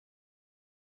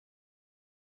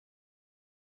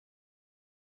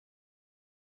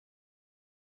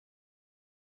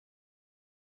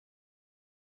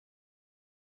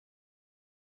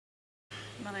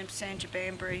My name's Sandra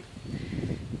Bamberry.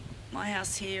 My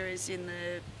house here is in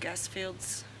the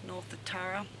gasfields north of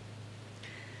Tara.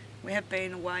 We have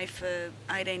been away for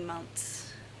 18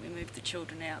 months. We moved the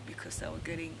children out because they were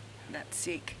getting that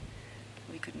sick.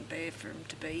 We couldn't bear for them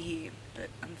to be here, but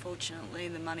unfortunately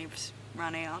the money's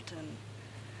run out and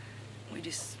we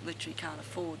just literally can't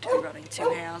afford to be running two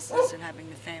houses and having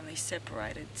the family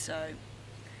separated, so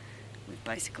we've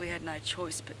basically had no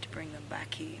choice but to bring them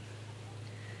back here.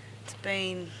 It's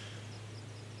been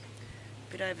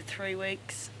a bit over 3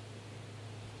 weeks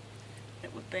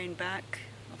that we've been back.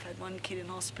 I've had one kid in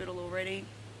hospital already,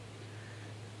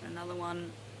 another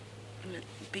one with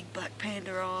big black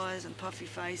panda eyes and puffy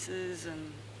faces,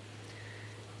 and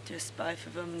just both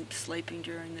of them sleeping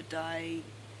during the day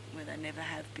where they never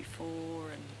have before,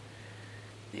 and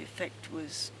the effect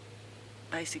was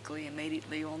basically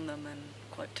immediately on them and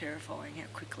quite terrifying how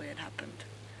quickly it happened,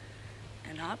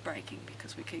 and heartbreaking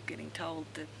because we keep getting told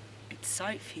that it's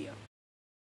safe here.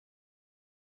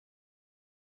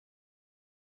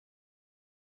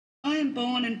 I am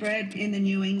born and bred in the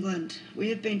New England. We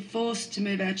have been forced to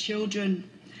move our children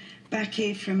back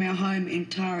here from our home in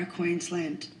Tara,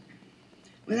 Queensland,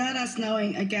 without us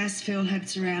knowing a gas field had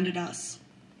surrounded us.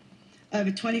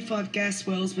 Over 25 gas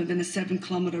wells within a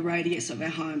 7-kilometre radius of our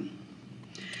home.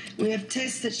 We have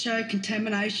tests that show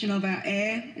contamination of our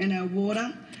air and our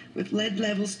water with lead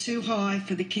levels too high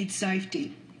for the kids'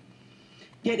 safety.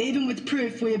 Yet even with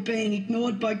proof, we are being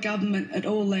ignored by government at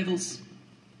all levels.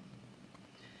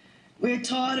 We are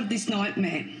tired of this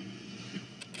nightmare.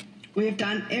 We have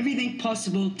done everything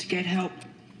possible to get help.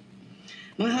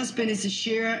 My husband is a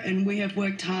shearer and we have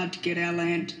worked hard to get our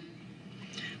land.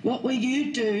 What will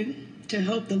you do to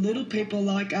help the little people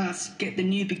like us get the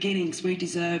new beginnings we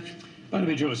deserve?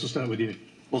 Barnaby Joyce, I'll start with you.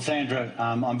 Well, Sandra,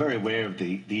 I'm very aware of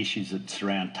the issues that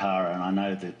surround Tara, and I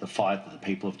know that the fight that the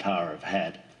people of Tara have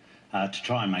had to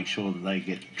try and make sure that they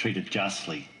get treated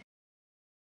justly.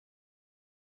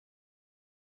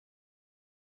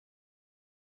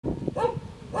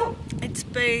 It's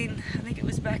been, I think it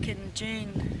was back in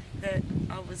June that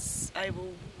I was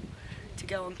able to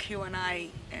go on Q&A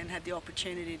and had the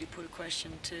opportunity to put a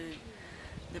question to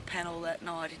the panel that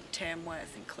night in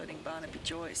Tamworth, including Barnaby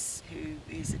Joyce, who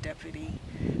is the Deputy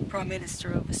Prime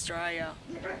Minister of Australia,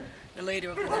 the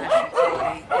Leader of the National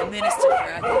Party, the Minister for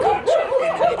Agriculture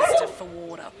and the Minister for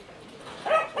Water.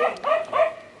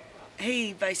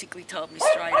 He basically told me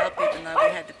straight up, even though we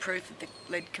had the proof of the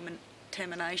lead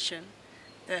contamination,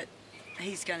 that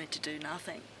he's going to do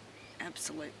nothing,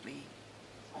 absolutely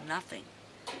nothing.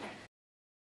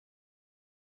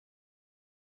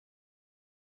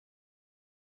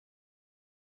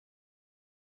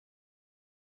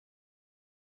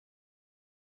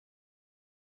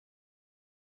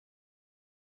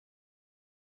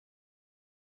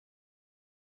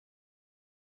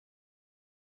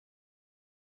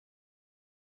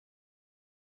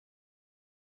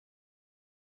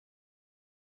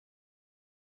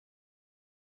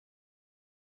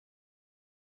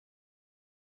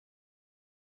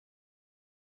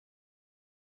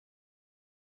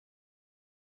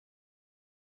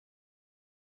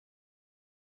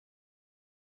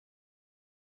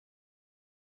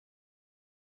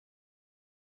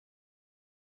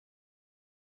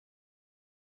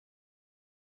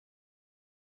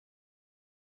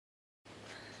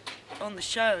 On the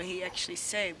show, he actually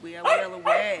said we are well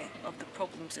aware of the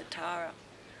problems at Tara.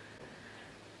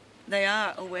 They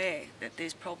are aware that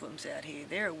there's problems out here.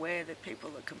 They're aware that people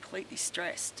are completely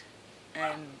stressed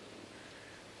and,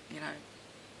 you know,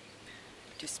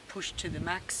 just pushed to the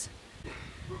max.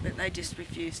 But they just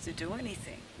refuse to do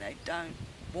anything. They don't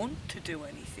want to do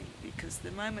anything, because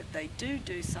the moment they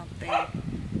do something,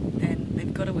 then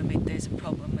they've got to admit there's a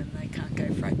problem and they can't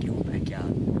go front your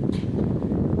backyard.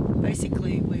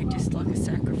 Basically, we're just like a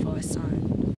sacrifice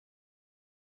zone.